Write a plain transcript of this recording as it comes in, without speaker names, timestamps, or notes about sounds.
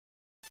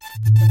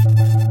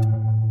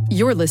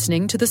You're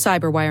listening to the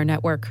Cyberwire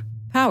Network,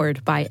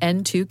 powered by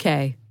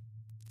N2K.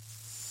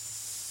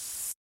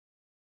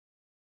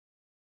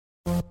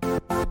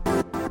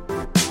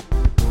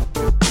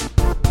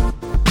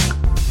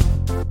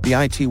 The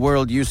IT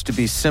world used to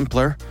be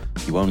simpler.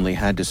 You only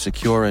had to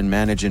secure and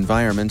manage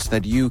environments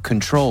that you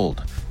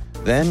controlled.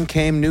 Then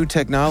came new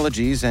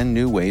technologies and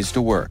new ways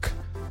to work.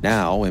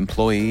 Now,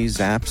 employees,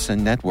 apps,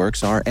 and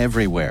networks are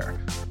everywhere.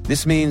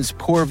 This means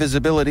poor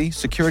visibility,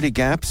 security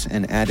gaps,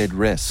 and added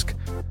risk.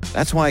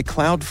 That's why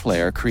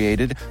Cloudflare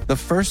created the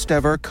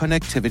first-ever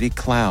connectivity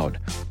cloud.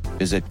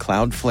 Visit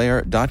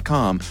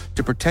cloudflare.com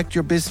to protect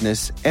your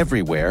business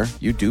everywhere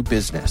you do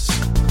business.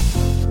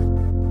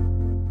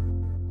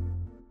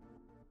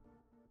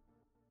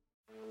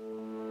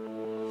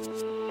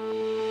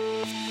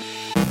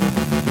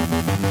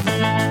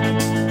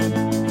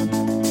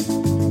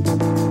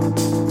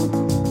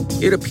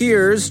 It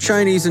appears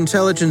Chinese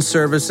intelligence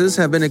services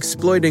have been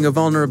exploiting a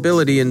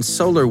vulnerability in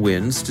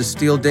SolarWinds to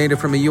steal data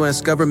from a U.S.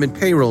 government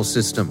payroll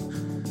system.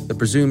 The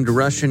presumed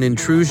Russian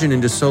intrusion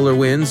into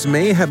SolarWinds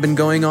may have been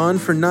going on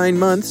for 9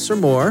 months or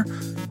more.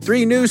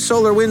 3 new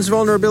SolarWinds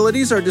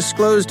vulnerabilities are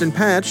disclosed and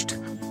patched.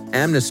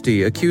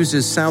 Amnesty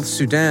accuses South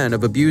Sudan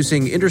of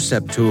abusing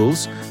intercept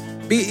tools.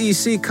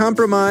 BEC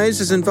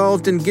Compromise is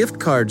involved in gift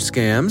card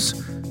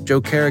scams. Joe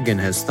Kerrigan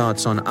has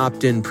thoughts on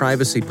opt-in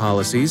privacy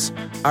policies.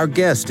 Our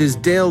guest is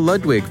Dale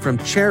Ludwig from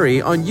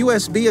Cherry on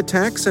USB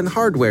attacks and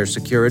hardware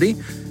security.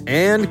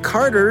 And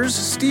Carters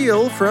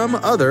steal from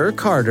other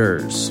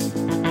Carters.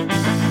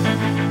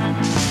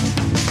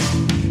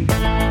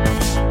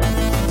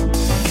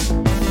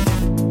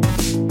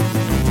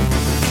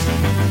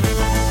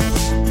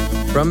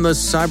 From the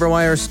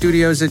Cyberwire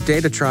studios at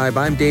Data Tribe,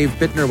 I'm Dave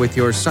Bittner with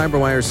your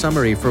Cyberwire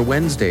summary for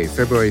Wednesday,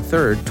 February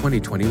 3rd,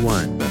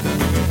 2021.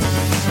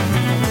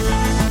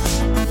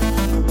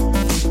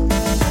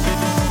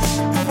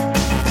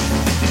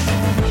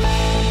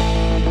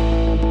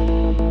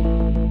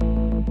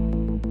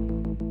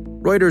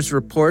 Reuters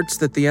reports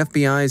that the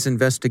FBI's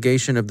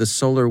investigation of the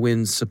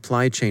SolarWinds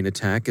supply chain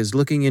attack is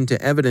looking into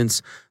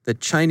evidence that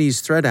Chinese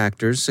threat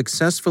actors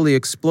successfully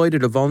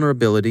exploited a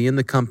vulnerability in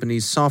the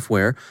company's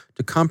software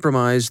to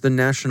compromise the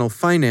National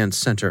Finance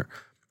Center,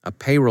 a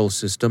payroll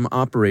system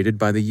operated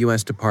by the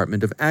U.S.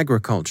 Department of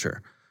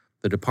Agriculture.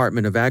 The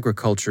Department of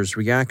Agriculture's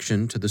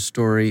reaction to the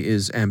story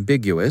is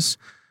ambiguous.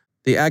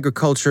 The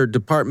Agriculture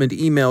Department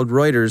emailed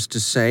Reuters to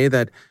say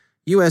that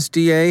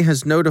USDA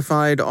has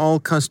notified all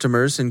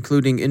customers,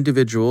 including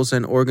individuals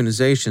and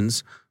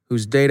organizations,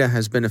 whose data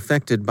has been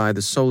affected by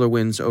the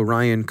SolarWinds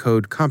Orion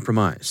code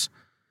compromise.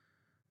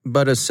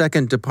 But a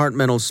second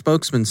departmental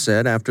spokesman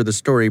said after the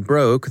story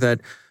broke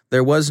that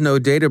there was no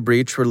data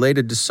breach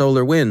related to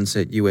SolarWinds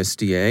at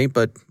USDA,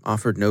 but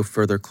offered no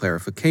further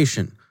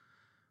clarification.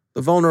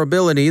 The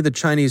vulnerability the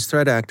Chinese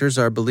threat actors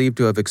are believed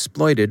to have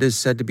exploited is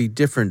said to be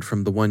different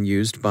from the one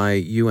used by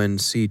UNC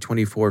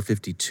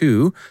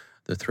 2452,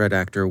 the threat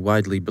actor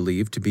widely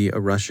believed to be a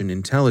Russian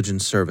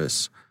intelligence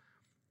service.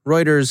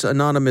 Reuters'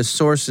 anonymous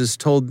sources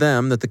told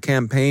them that the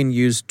campaign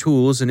used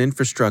tools and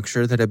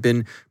infrastructure that had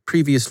been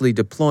previously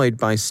deployed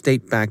by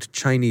state-backed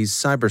Chinese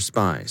cyber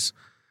spies.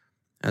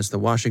 As the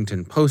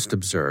Washington Post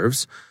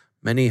observes,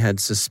 many had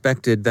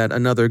suspected that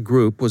another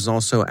group was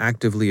also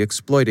actively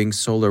exploiting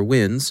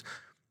SolarWinds,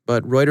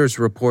 but Reuters'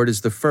 report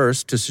is the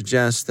first to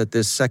suggest that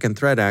this second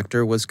threat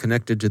actor was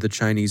connected to the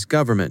Chinese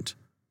government.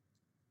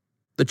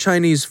 The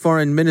Chinese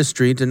Foreign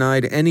Ministry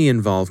denied any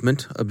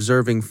involvement,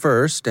 observing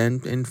first,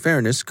 and in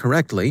fairness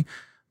correctly,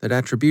 that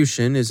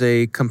attribution is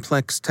a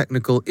complex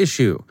technical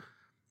issue.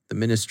 The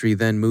ministry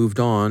then moved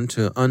on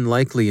to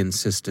unlikely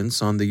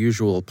insistence on the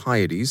usual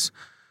pieties.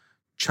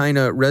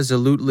 China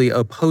resolutely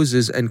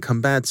opposes and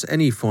combats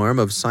any form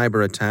of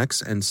cyber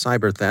attacks and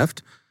cyber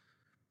theft.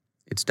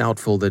 It's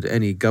doubtful that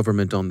any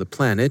government on the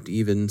planet,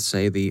 even,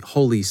 say, the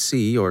Holy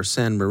See or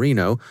San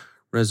Marino,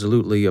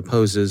 resolutely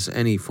opposes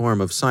any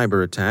form of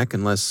cyber attack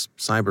unless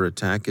cyber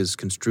attack is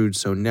construed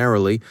so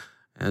narrowly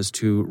as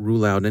to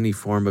rule out any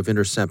form of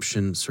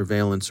interception,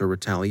 surveillance, or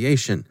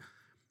retaliation.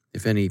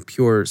 If any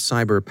pure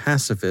cyber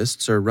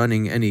pacifists are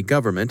running any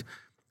government,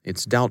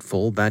 it's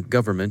doubtful that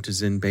government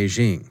is in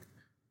Beijing.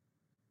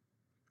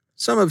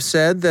 Some have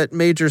said that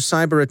major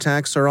cyber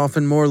attacks are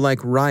often more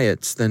like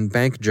riots than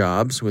bank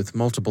jobs, with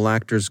multiple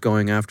actors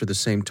going after the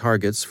same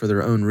targets for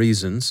their own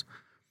reasons.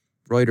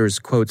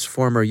 Reuters quotes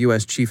former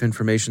U.S. Chief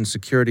Information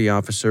Security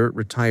Officer,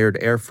 retired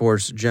Air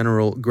Force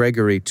General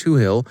Gregory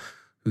Tuhill,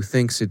 who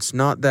thinks it's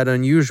not that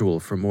unusual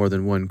for more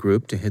than one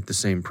group to hit the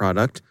same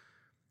product.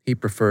 He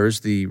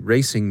prefers the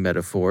racing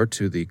metaphor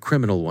to the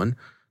criminal one.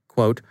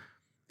 Quote,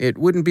 "It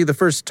wouldn't be the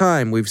first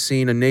time we've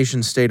seen a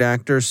nation-state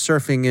actor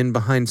surfing in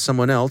behind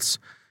someone else.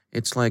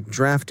 It's like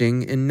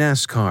drafting in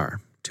NASCAR,"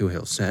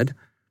 Tuhill said.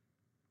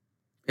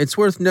 It's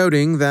worth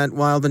noting that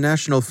while the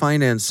National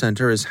Finance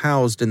Center is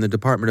housed in the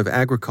Department of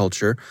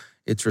Agriculture,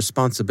 its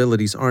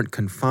responsibilities aren't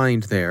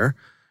confined there.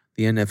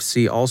 The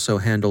NFC also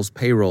handles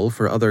payroll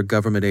for other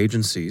government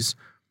agencies.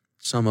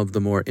 Some of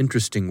the more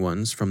interesting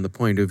ones from the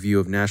point of view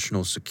of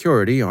national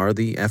security are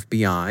the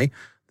FBI,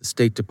 the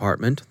State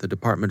Department, the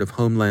Department of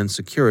Homeland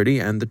Security,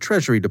 and the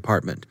Treasury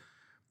Department.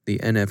 The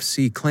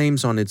NFC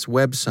claims on its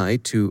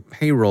website to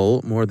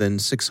payroll more than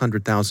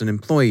 600,000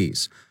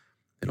 employees.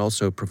 It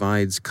also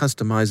provides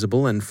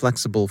customizable and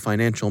flexible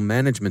financial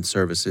management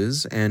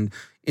services and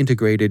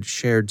integrated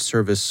shared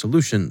service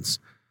solutions.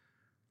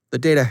 The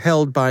data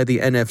held by the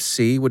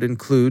NFC would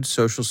include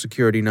Social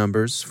Security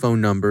numbers,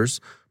 phone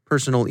numbers,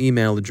 personal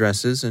email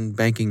addresses, and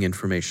banking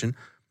information,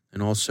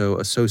 and also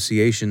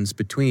associations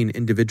between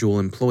individual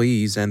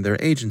employees and their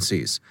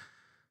agencies.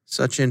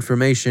 Such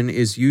information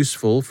is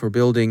useful for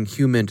building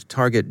human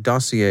target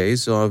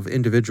dossiers of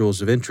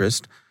individuals of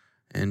interest,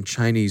 and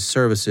Chinese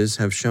services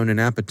have shown an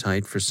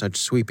appetite for such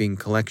sweeping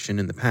collection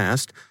in the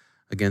past,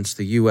 against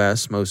the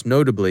U.S., most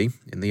notably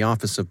in the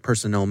Office of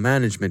Personnel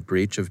Management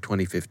breach of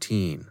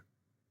 2015.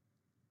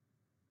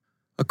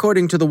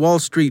 According to the Wall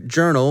Street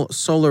Journal,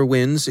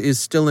 SolarWinds is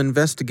still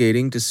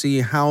investigating to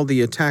see how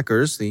the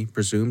attackers, the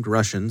presumed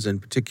Russians in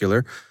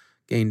particular,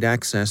 gained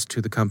access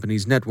to the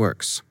company's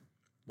networks.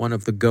 One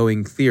of the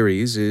going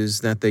theories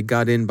is that they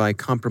got in by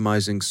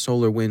compromising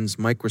SolarWinds'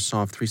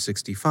 Microsoft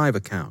 365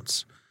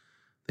 accounts.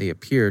 They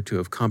appear to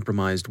have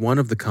compromised one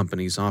of the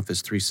company's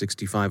Office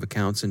 365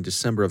 accounts in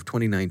December of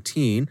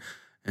 2019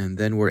 and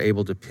then were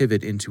able to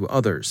pivot into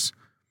others.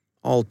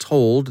 All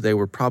told, they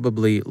were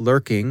probably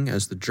lurking,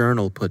 as the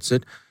Journal puts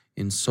it,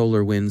 in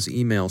SolarWinds'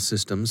 email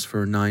systems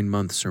for 9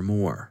 months or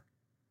more.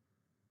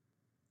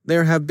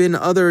 There have been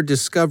other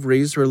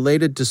discoveries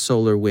related to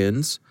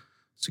SolarWinds.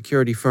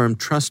 Security firm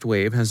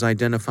Trustwave has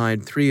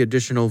identified 3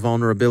 additional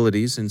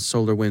vulnerabilities in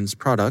SolarWinds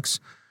products.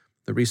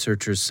 The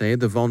researchers say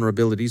the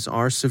vulnerabilities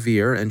are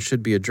severe and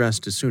should be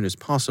addressed as soon as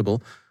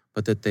possible,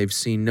 but that they've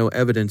seen no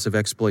evidence of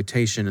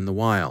exploitation in the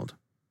wild.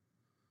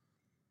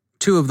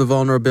 2 of the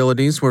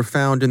vulnerabilities were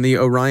found in the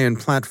Orion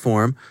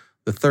platform.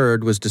 The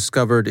third was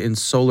discovered in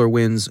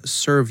SolarWinds'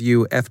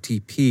 SerView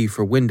FTP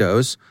for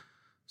Windows.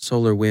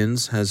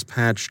 SolarWinds has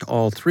patched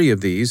all 3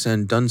 of these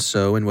and done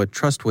so in what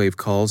Trustwave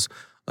calls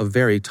a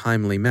very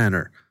timely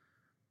manner.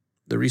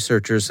 The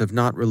researchers have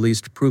not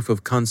released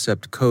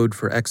proof-of-concept code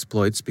for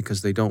exploits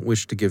because they don't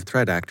wish to give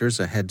threat actors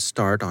a head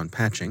start on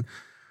patching.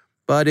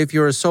 But if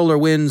you're a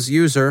SolarWinds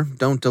user,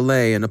 don't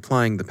delay in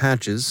applying the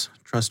patches.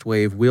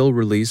 Trustwave will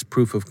release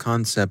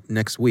proof-of-concept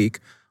next week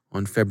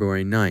on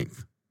February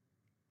 9th.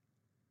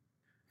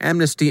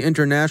 Amnesty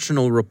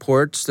International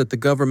reports that the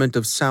government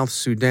of South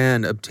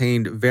Sudan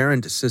obtained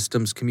Verint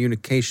Systems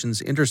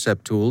communications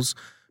intercept tools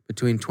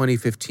between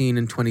 2015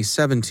 and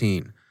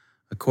 2017.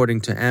 According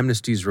to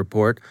Amnesty's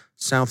report,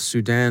 South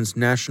Sudan's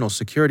National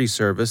Security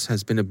Service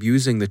has been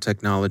abusing the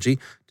technology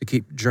to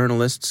keep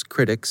journalists,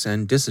 critics,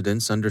 and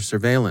dissidents under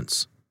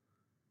surveillance.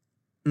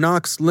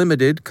 Knox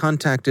Limited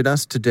contacted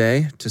us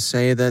today to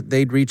say that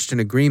they'd reached an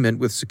agreement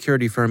with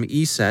security firm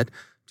ESET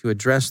to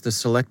address the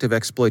selective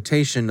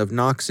exploitation of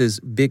Knox's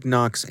Big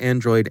Knox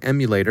Android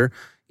emulator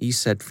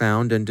ESET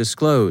found and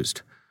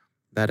disclosed.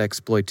 That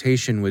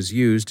exploitation was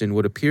used in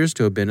what appears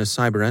to have been a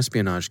cyber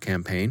espionage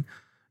campaign.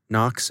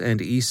 Knox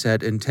and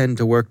ESET intend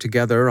to work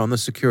together on the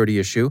security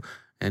issue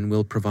and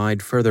will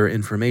provide further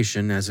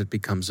information as it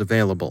becomes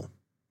available.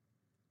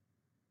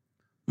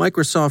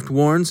 Microsoft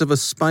warns of a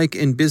spike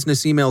in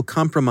business email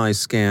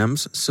compromise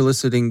scams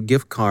soliciting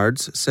gift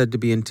cards said to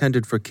be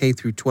intended for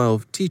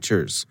K-12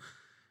 teachers.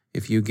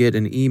 If you get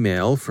an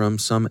email from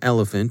some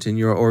elephant in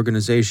your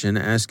organization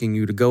asking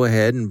you to go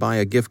ahead and buy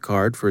a gift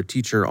card for a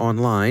teacher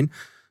online,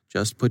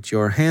 just put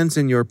your hands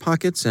in your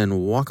pockets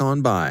and walk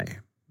on by,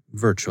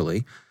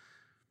 virtually.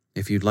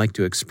 If you'd like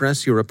to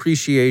express your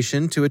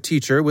appreciation to a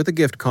teacher with a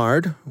gift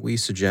card, we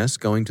suggest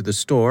going to the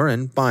store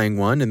and buying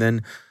one and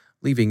then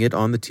leaving it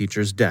on the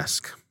teacher's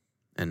desk.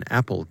 An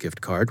Apple gift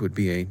card would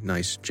be a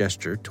nice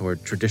gesture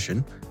toward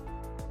tradition.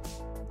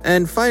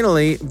 And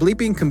finally,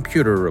 Bleeping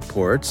Computer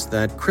reports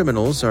that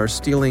criminals are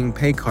stealing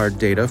pay card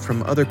data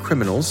from other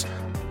criminals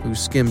who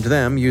skimmed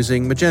them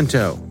using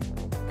Magento.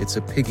 It's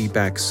a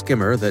piggyback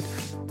skimmer that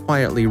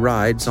quietly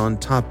rides on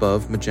top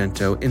of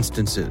Magento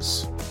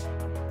instances.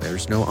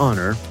 There's no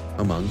honor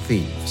among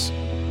thieves.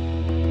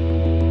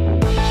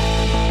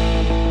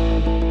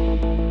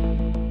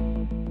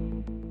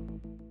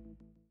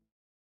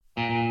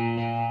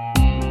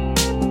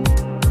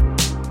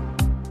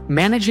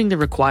 Managing the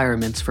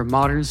requirements for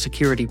modern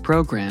security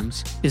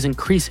programs is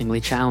increasingly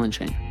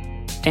challenging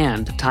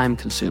and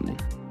time-consuming.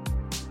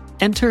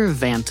 Enter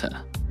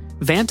Vanta.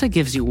 Vanta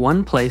gives you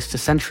one place to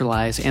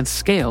centralize and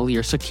scale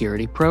your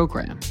security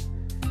program.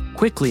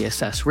 Quickly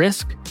assess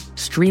risk,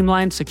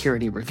 streamline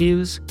security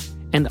reviews,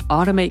 and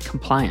automate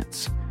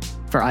compliance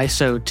for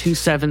ISO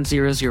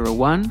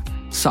 27001,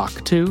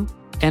 SOC 2,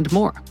 and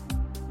more.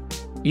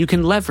 You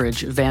can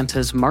leverage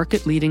Vanta's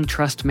market-leading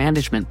trust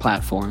management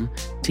platform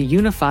to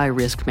unify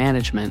risk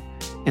management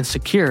and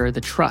secure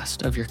the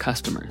trust of your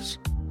customers.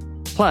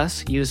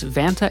 Plus, use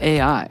Vanta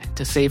AI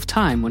to save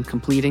time when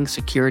completing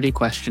security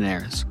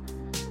questionnaires.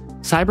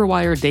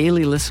 CyberWire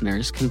Daily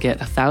listeners can get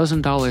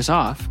 $1,000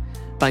 off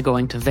by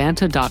going to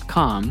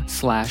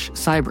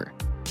vanta.com/cyber.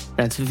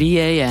 That's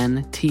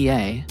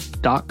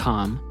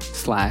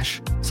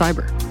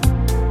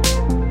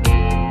VANTA.com/cyber.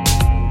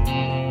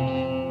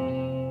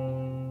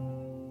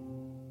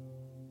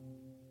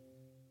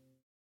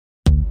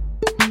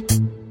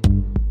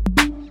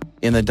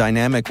 In the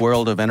dynamic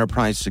world of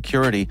enterprise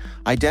security,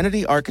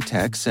 identity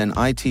architects and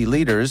IT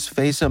leaders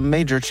face a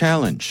major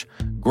challenge.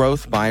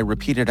 Growth by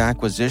repeated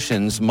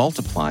acquisitions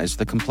multiplies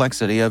the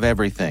complexity of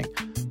everything.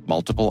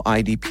 Multiple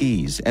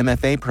IDPs,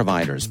 MFA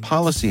providers,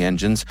 policy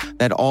engines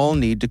that all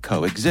need to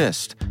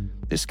coexist.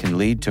 This can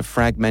lead to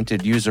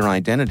fragmented user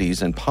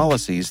identities and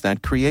policies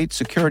that create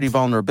security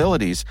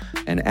vulnerabilities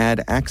and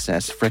add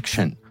access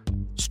friction.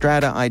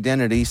 Strata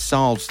Identity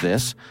solves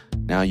this.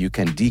 Now you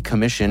can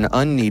decommission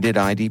unneeded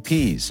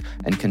IDPs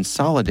and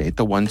consolidate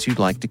the ones you'd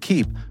like to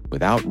keep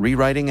without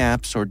rewriting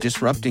apps or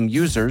disrupting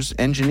users,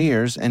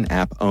 engineers, and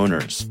app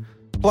owners.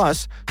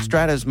 Plus,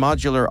 Strata's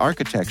modular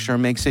architecture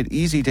makes it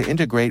easy to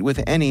integrate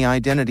with any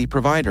identity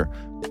provider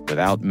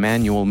without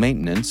manual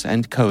maintenance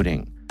and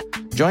coding.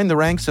 Join the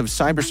ranks of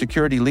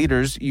cybersecurity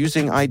leaders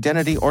using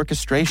identity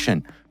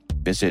orchestration.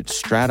 Visit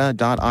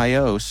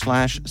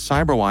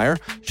strata.io/cyberwire,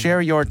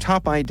 share your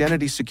top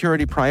identity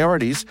security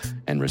priorities,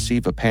 and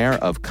receive a pair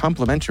of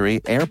complimentary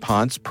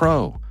AirPods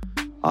Pro.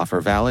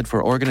 Offer valid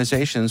for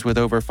organizations with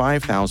over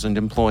 5,000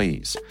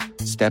 employees.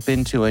 Step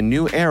into a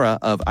new era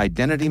of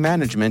identity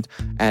management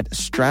at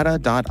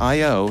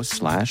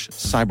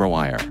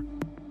strata.io/cyberwire.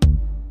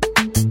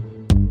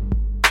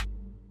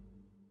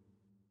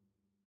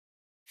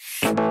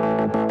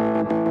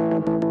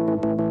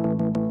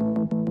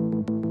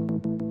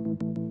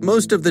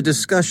 Most of the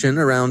discussion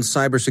around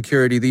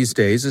cybersecurity these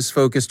days is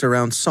focused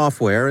around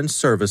software and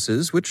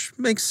services, which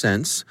makes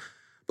sense.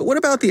 But what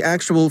about the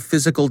actual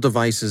physical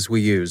devices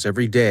we use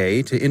every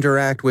day to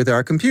interact with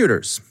our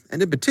computers?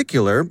 And in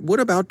particular,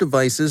 what about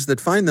devices that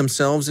find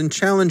themselves in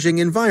challenging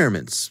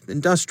environments,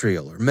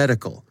 industrial or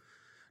medical?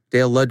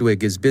 Dale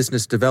Ludwig is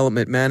Business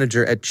Development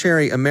Manager at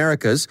Cherry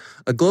Americas,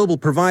 a global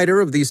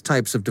provider of these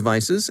types of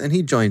devices, and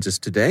he joins us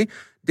today.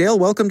 Dale,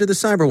 welcome to the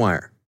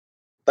Cyberwire.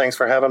 Thanks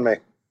for having me.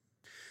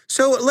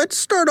 So let's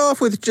start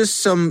off with just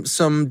some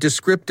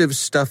descriptive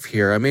stuff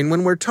here. I mean,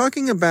 when we're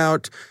talking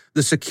about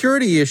the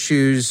security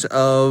issues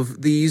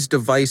of these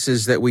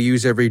devices that we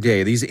use every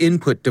day, these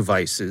input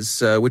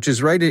devices, which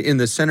is right in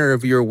the center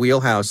of your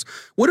wheelhouse,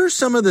 what are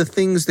some of the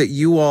things that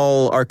you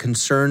all are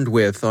concerned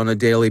with on a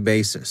daily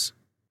basis?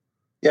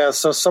 Yeah,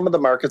 so some of the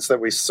markets that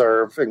we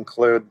serve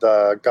include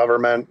the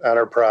government,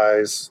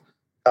 enterprise,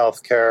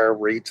 healthcare,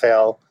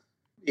 retail,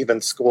 even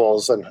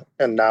schools, and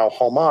now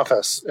home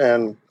office.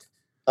 And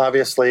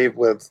obviously,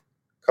 with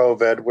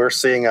COVID, we're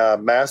seeing a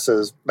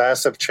massive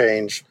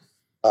change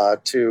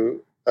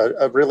to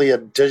a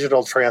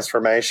digital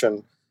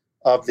transformation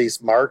of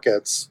these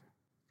markets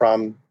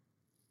from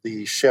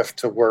the shift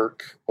to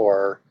work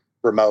or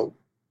remote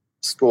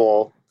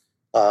school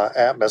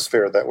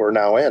atmosphere that we're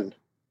now in.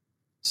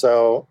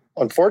 So,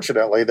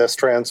 unfortunately, this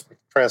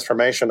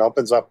transformation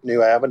opens up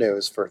new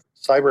avenues for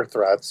cyber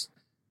threats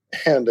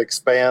and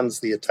expands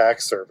the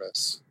attack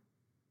surface.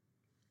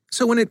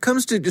 So when it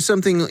comes to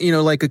something,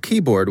 like a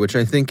keyboard, which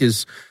I think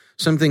is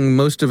something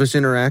most of us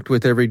interact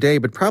with every day,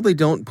 but probably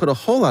don't put a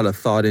whole lot of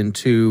thought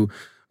into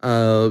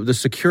the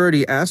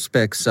security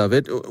aspects of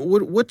it,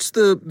 what's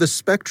the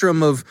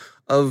spectrum of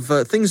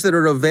things that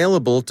are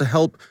available to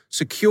help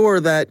secure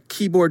that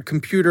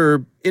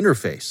keyboard-computer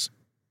interface?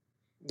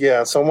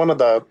 Yeah, so one of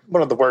the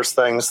worst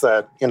things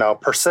that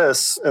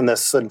persists in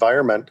this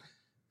environment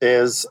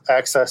is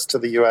access to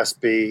the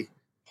USB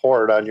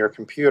port on your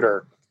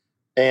computer.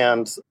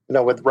 And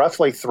with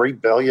roughly 3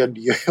 billion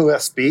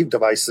USB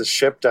devices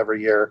shipped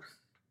every year,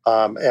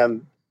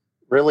 and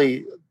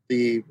really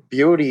the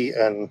beauty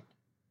and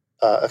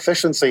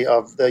efficiency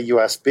of the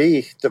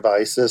USB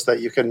device is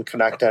that you can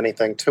connect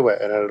anything to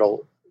it, and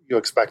you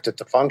expect it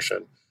to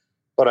function.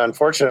 But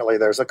unfortunately,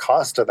 there's a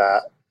cost to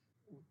that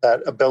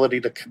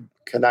ability to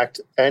connect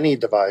any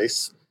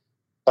device.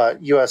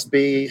 But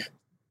USB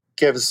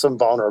gives some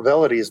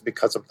vulnerabilities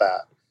because of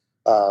that.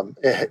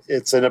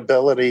 It's an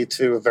ability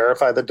to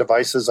verify the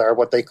devices are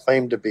what they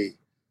claim to be.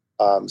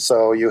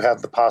 So you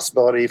have the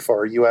possibility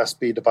for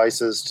USB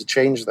devices to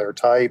change their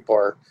type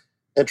or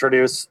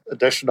introduce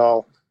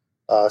additional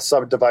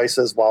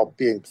sub-devices while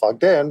being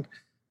plugged in,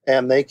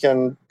 and they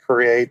can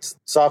create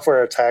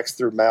software attacks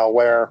through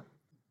malware,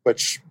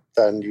 which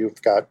then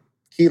you've got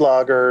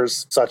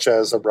keyloggers such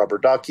as a rubber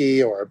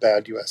ducky or a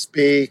bad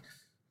USB,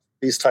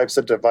 these types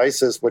of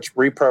devices which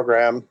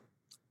reprogram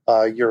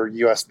your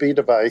USB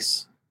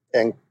device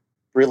and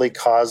really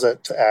cause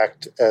it to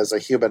act as a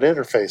human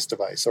interface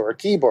device or a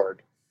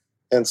keyboard.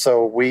 And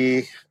so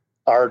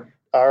our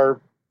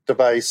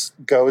device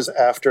goes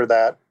after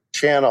that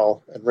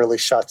channel and really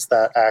shuts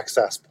that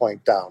access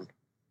point down.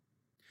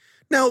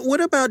 Now,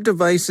 what about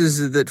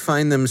devices that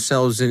find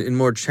themselves in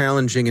more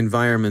challenging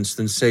environments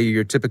than, say,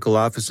 your typical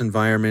office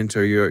environment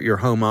or your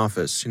home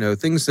office?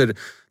 Things that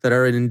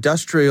are in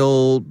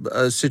industrial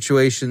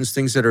situations,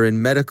 things that are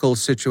in medical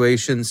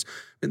situations.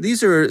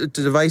 These are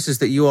devices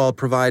that you all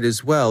provide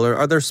as well.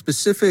 Are there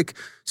specific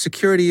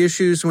security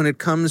issues when it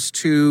comes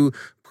to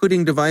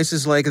putting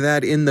devices like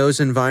that in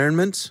those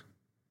environments?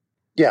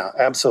 Yeah,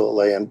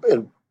 absolutely.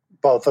 And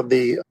both of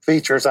the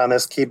features on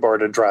this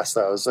keyboard address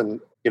those.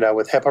 And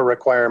with HIPAA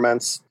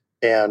requirements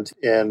and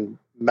in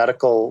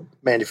medical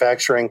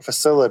manufacturing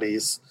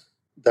facilities,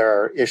 there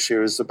are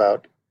issues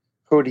about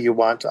who do you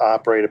want to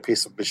operate a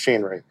piece of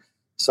machinery.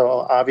 So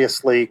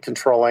obviously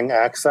controlling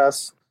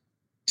access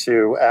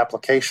to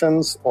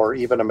applications or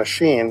even a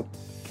machine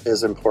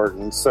is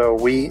important. So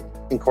we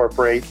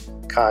incorporate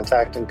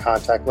contact and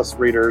contactless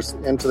readers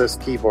into this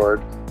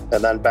keyboard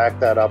and then back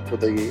that up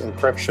with the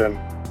encryption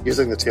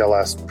using the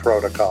TLS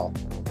protocol.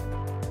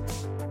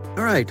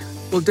 All right.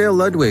 Well, Dale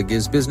Ludwig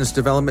is Business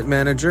Development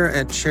Manager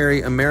at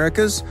Cherry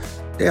Americas.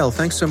 Dale,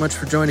 thanks so much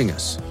for joining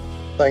us.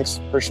 Thanks.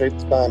 Appreciate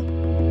the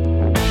time.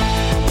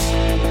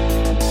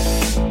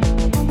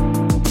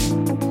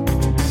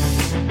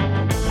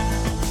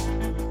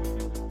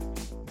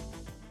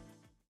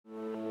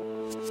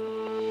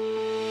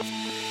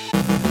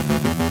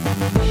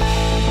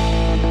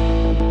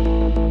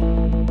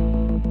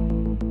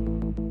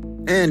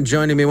 And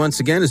joining me once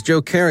again is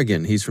Joe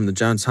Carrigan. He's from the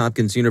Johns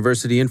Hopkins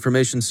University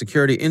Information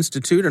Security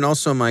Institute and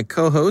also my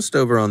co-host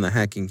over on the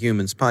Hacking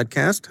Humans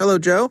podcast. Hello,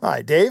 Joe.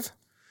 Hi, Dave.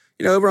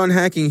 You know, over on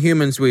Hacking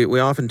Humans, we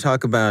often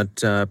talk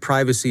about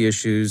privacy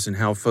issues and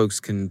how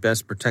folks can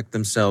best protect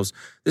themselves.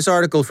 This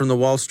article from the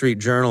Wall Street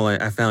Journal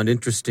I found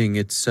interesting.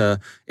 It's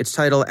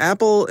titled,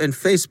 Apple and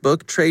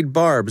Facebook Trade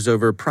Barbs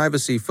Over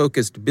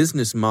Privacy-Focused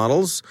Business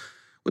Models.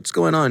 What's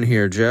going on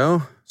here,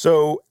 Joe?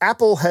 So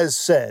Apple has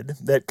said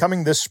that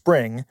coming this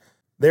spring,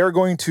 they are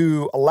going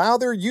to allow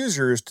their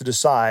users to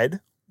decide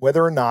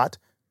whether or not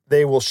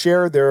they will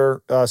share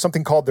their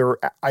something called their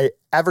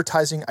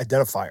advertising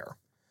identifier.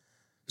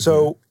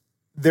 So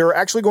they're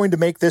actually going to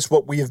make this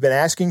what we have been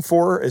asking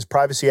for as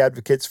privacy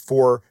advocates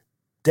for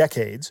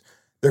decades.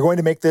 They're going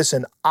to make this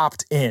an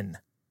opt-in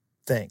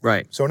thing.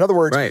 Right. So in other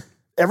words, Right.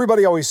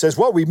 Everybody always says,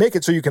 well, we make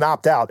it so you can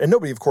opt out. And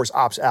nobody, of course,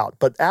 opts out.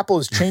 But Apple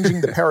is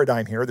changing the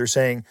paradigm here. They're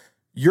saying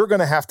you're going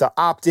to have to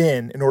opt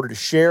in order to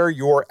share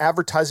your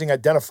advertising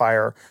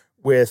identifier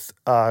with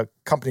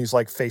companies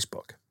like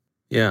Facebook.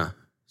 Yeah.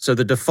 So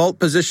the default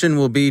position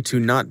will be to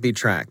not be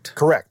tracked.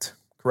 Correct.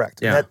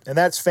 Yeah. And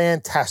that's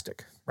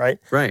fantastic, right?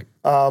 Right.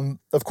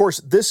 Of course,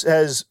 this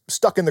has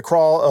stuck in the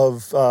craw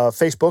of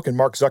Facebook and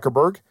Mark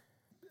Zuckerberg.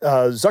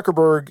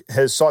 Zuckerberg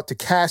has sought to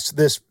cast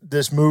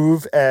this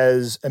move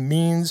as a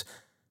means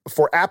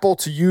for Apple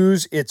to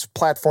use its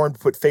platform to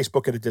put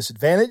Facebook at a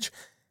disadvantage.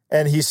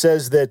 And he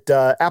says that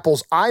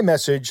Apple's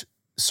iMessage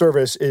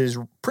service is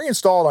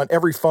pre-installed on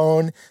every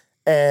phone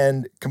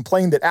and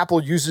complained that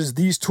Apple uses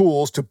these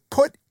tools to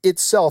put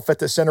itself at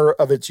the center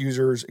of its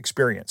users'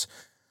 experience.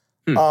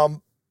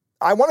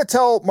 I want to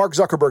tell Mark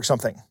Zuckerberg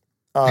something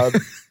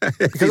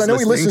because I know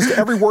he listens to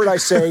every word I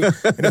say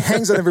and he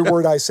hangs on every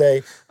word I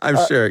say. I'm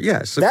sure.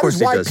 Yes, of course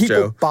he does, Joe. That is why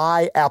people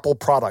buy Apple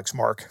products,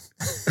 Mark.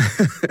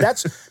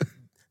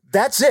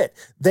 That's it.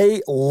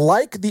 They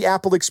like the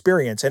Apple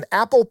experience, and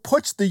Apple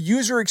puts the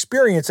user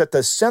experience at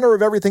the center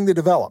of everything they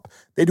develop.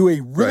 They do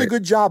a really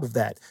good job of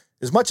that.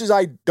 As much as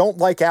I don't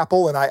like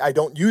Apple and I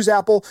don't use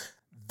Apple,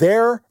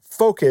 their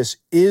focus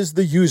is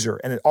the user,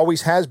 and it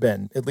always has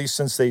been, at least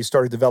since they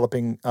started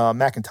developing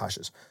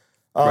Macintoshes.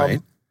 Right.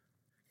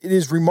 It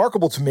is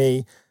remarkable to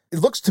me. It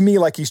looks to me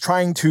like he's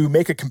trying to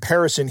make a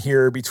comparison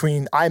here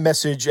between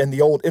iMessage and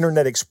the old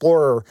Internet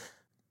Explorer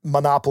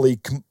monopoly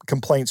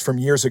complaints from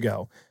years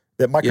ago,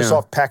 that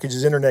Microsoft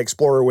packages Internet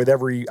Explorer with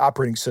every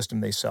operating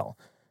system they sell,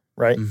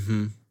 right?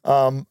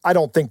 I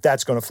don't think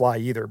that's going to fly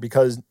either,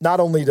 because not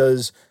only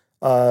does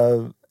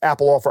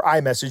Apple offer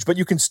iMessage, but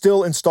you can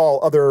still install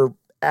other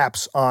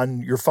apps on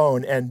your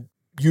phone and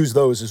use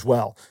those as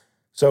well.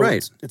 So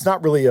it's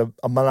not really a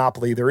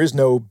monopoly. There is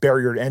no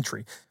barrier to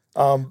entry.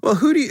 Well,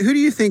 who do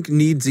you think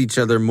needs each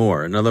other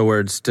more? In other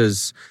words,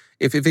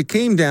 if it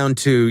came down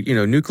to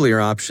nuclear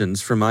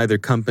options from either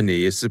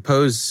company,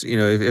 suppose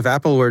if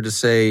Apple were to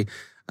say,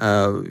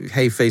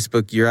 hey,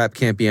 Facebook, your app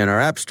can't be in our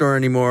app store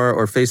anymore,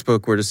 or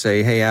Facebook were to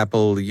say, hey,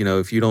 Apple,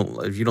 if you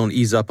don't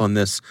ease up on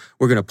this,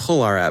 we're going to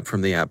pull our app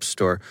from the app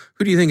store.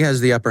 Who do you think has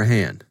the upper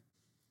hand?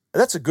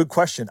 That's a good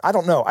question. I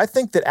don't know. I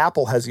think that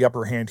Apple has the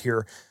upper hand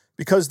here,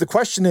 because the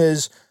question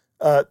is,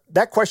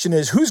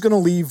 who's going to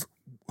leave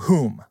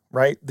whom,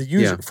 right? The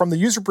user, from the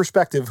user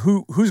perspective,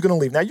 who's going to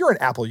leave? Now, you're an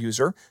Apple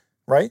user,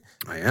 right?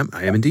 I am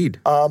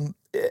indeed.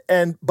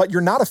 But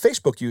you're not a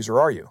Facebook user,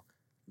 are you?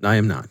 I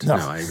am not. No,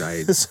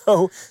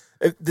 So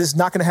this is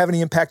not going to have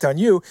any impact on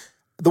you.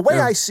 The way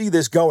I see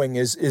this going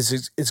is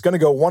it's going to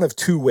go one of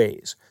two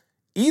ways.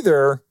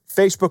 Either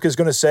Facebook is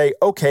going to say,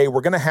 okay,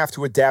 we're going to have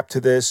to adapt to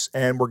this,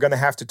 and we're going to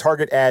have to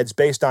target ads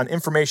based on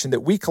information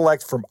that we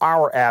collect from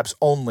our apps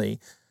only.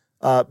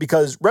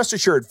 Because rest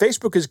assured,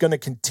 Facebook is going to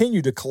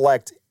continue to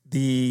collect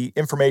the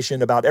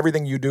information about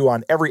everything you do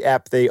on every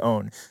app they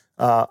own.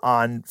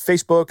 On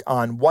Facebook,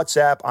 on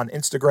WhatsApp, on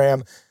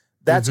Instagram.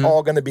 That's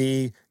all going to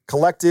be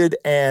collected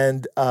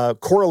and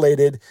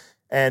correlated,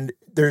 and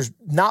there's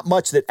not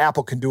much that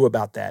Apple can do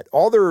about that.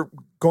 All they're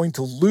going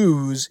to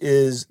lose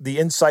is the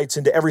insights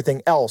into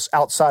everything else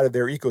outside of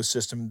their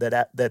ecosystem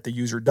that the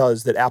user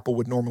does that Apple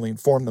would normally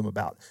inform them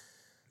about.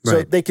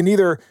 So they can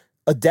either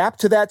adapt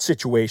to that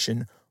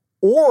situation,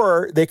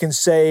 or they can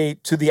say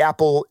to the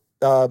Apple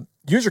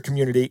user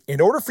community, in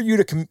order for you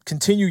to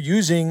continue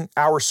using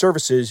our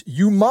services,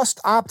 you must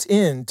opt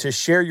in to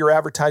share your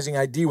advertising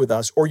ID with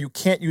us, or you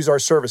can't use our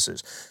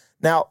services.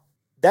 Now,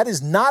 that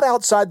is not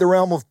outside the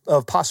realm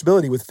of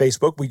possibility with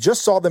Facebook. We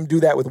just saw them do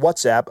that with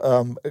WhatsApp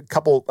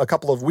a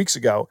couple of weeks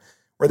ago,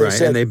 where they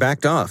said, and they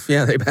backed off.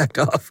 Yeah, they backed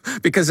off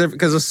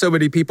because so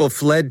many people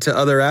fled to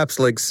other apps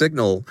like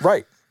Signal.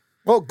 Right.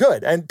 Well,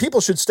 good. And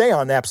people should stay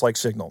on apps like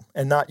Signal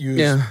and not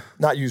use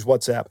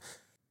WhatsApp,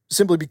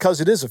 simply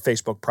because it is a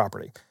Facebook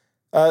property.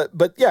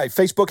 But yeah,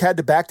 Facebook had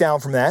to back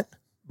down from that.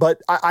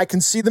 But I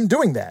can see them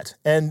doing that.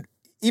 And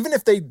even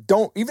if they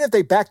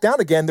back down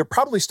again, they're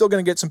probably still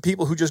going to get some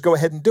people who just go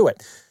ahead and do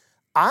it.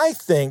 I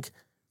think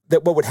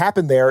that what would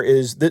happen there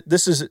is that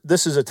this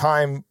is a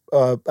time,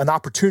 an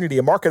opportunity,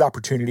 a market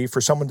opportunity for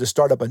someone to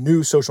start up a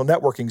new social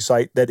networking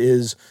site that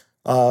is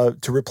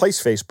to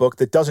replace Facebook,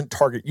 that doesn't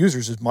target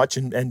users as much.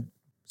 And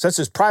since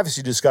this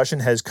privacy discussion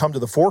has come to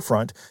the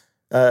forefront,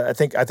 I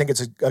think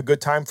it's a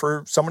good time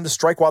for someone to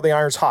strike while the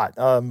iron's hot.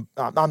 I'm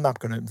not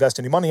going to invest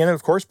any money in it,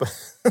 of course, but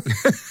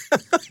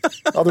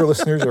other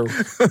listeners are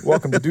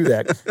welcome to do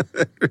that.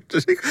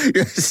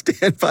 You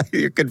stand by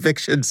your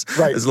convictions,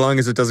 right, as long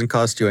as it doesn't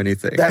cost you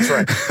anything. That's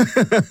right.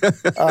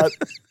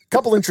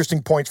 Couple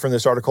interesting points from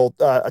this article.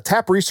 A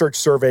TAP research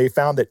survey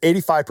found that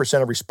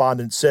 85% of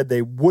respondents said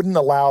they wouldn't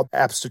allow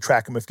apps to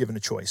track them if given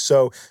a choice.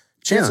 So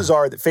chances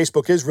are that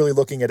Facebook is really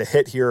looking at a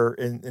hit here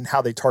in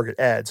how they target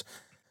ads.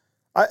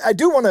 I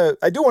do want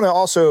to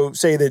also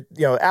say that,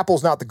 you know,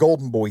 Apple's not the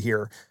golden boy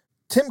here.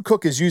 Tim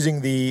Cook is using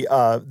the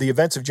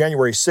events of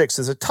January 6th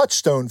as a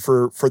touchstone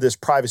for this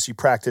privacy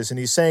practice, and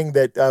he's saying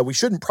that we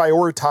shouldn't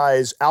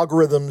prioritize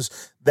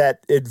algorithms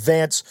that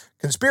advance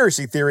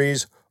conspiracy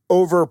theories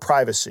over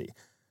privacy.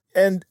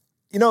 And,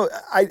 you know,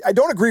 I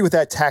don't agree with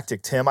that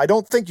tactic, Tim. I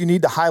don't think you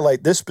need to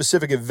highlight this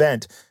specific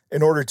event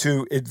in order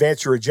to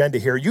advance your agenda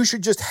here. You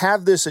should just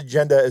have this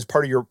agenda as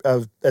part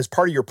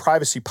of your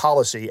privacy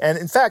policy. And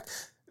in fact,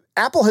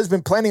 Apple has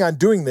been planning on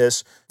doing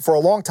this for a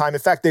long time.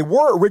 In fact, they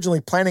were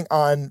originally planning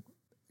on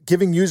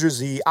giving users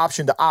the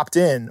option to opt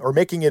in, or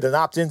making it an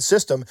opt-in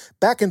system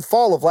back in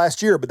fall of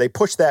last year, but they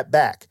pushed that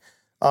back.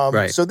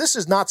 Right. So this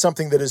is not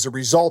something that is a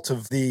result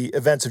of the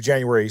events of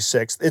January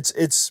 6th.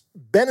 It's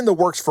been in the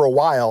works for a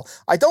while.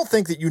 I don't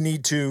think that you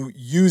need to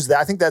use that.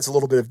 I think that's a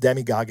little bit of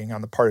demagoguing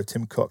on the part of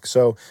Tim Cook.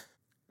 So,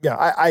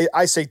 yeah,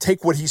 I say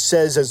take what he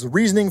says as the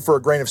reasoning with a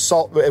grain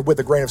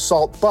of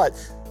salt,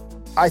 but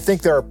I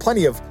think there are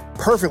plenty of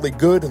perfectly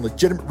good and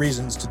legitimate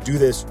reasons to do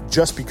this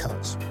just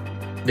because.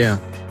 Yeah.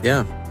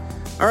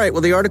 All right,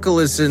 well, the article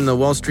is in the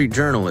Wall Street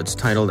Journal. It's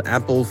titled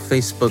Apple,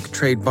 Facebook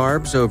Trade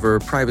Barbs Over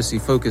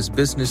Privacy-Focused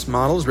Business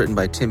Models, written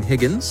by Tim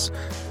Higgins.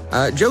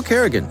 Joe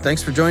Carrigan,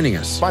 thanks for joining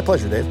us. My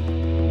pleasure, Dave.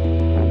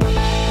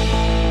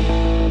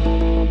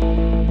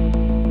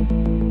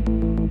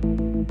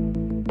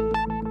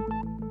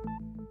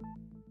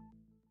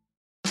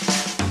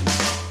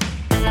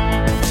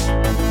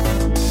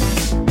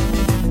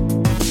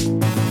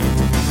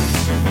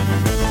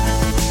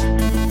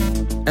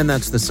 And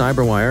that's the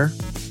Cyberwire.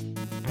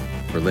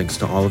 For links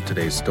to all of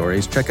today's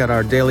stories, check out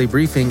our daily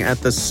briefing at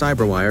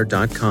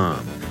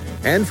thecyberwire.com.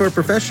 And for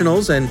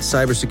professionals and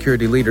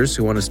cybersecurity leaders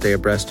who want to stay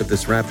abreast of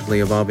this rapidly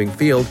evolving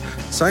field,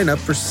 sign up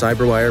for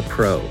Cyberwire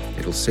Pro.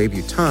 It'll save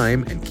you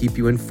time and keep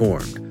you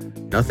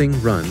informed.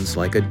 Nothing runs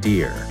like a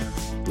deer.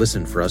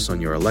 Listen for us on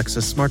your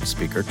Alexa smart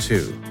speaker,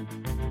 too.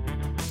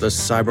 The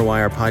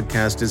Cyberwire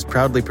podcast is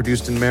proudly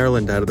produced in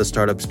Maryland out of the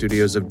startup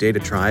studios of Data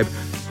Tribe,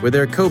 where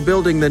they're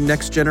co-building the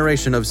next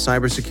generation of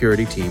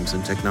cybersecurity teams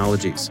and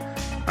technologies.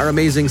 Our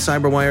amazing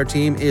Cyberwire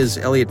team is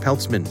Elliot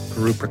Peltzman,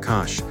 Guru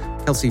Prakash,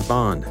 Kelsey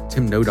Bond,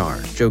 Tim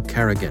Nodar, Joe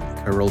Carrigan,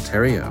 Carol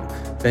Terrio,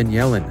 Ben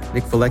Yellen,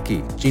 Nick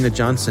Valecki, Gina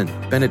Johnson,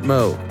 Bennett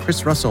Moe,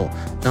 Chris Russell,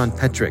 Don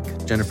Petrick,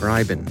 Jennifer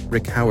Iben,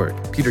 Rick Howard,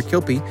 Peter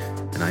Kilpie,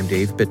 and I'm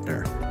Dave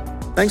Bittner.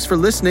 Thanks for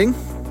listening.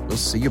 We'll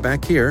see you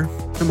back here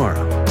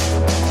tomorrow.